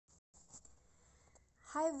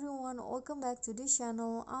Hi everyone, welcome back to this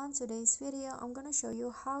channel. On today's video, I'm gonna show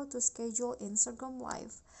you how to schedule Instagram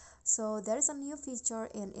Live. So there is a new feature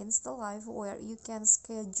in Insta Live where you can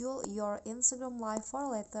schedule your Instagram Live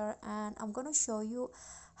for later, and I'm gonna show you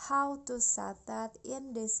how to set that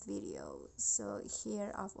in this video. So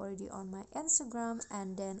here I've already on my Instagram,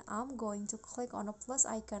 and then I'm going to click on a plus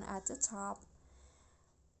icon at the top,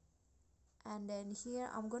 and then here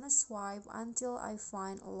I'm gonna swipe until I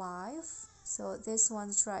find live. So this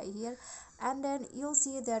one's right here, and then you'll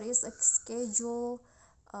see there is a schedule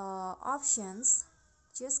options.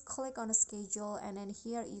 Just click on a schedule, and then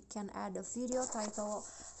here you can add a video title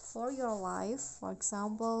for your live. For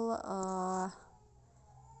example,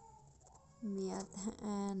 meet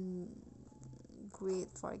and greet,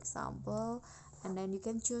 for example. And then you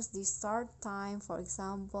can choose the start time. For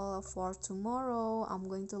example, for tomorrow I'm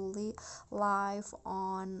going to live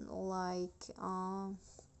on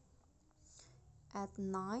at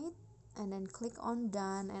night, and then click on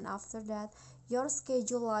done, and after that your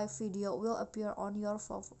schedule live video will appear on your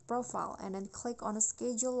profile, and then click on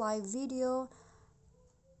schedule live video.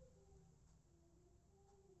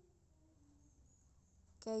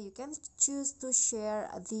 Okay, you can choose to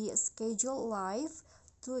share the schedule live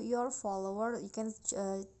to your follower. You can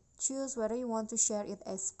choose whether you want to share it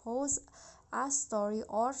as post, as story,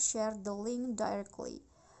 or share the link directly.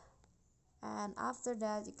 And after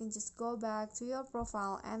that you can just go back to your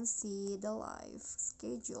profile and see the live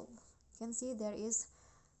schedule. You can see there is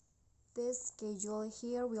this schedule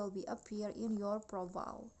here will be appear in your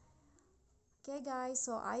profile. Okay guys,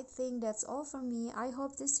 so I think that's all from me. I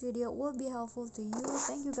hope this video will be helpful to you.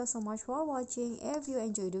 Thank you guys so much for watching. If you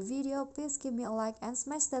enjoyed the video, please give me a like and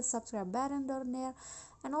smash that subscribe button down there,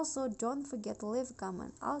 and also don't forget to leave a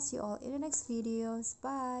comment. I'll see you all in the next videos.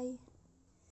 Bye.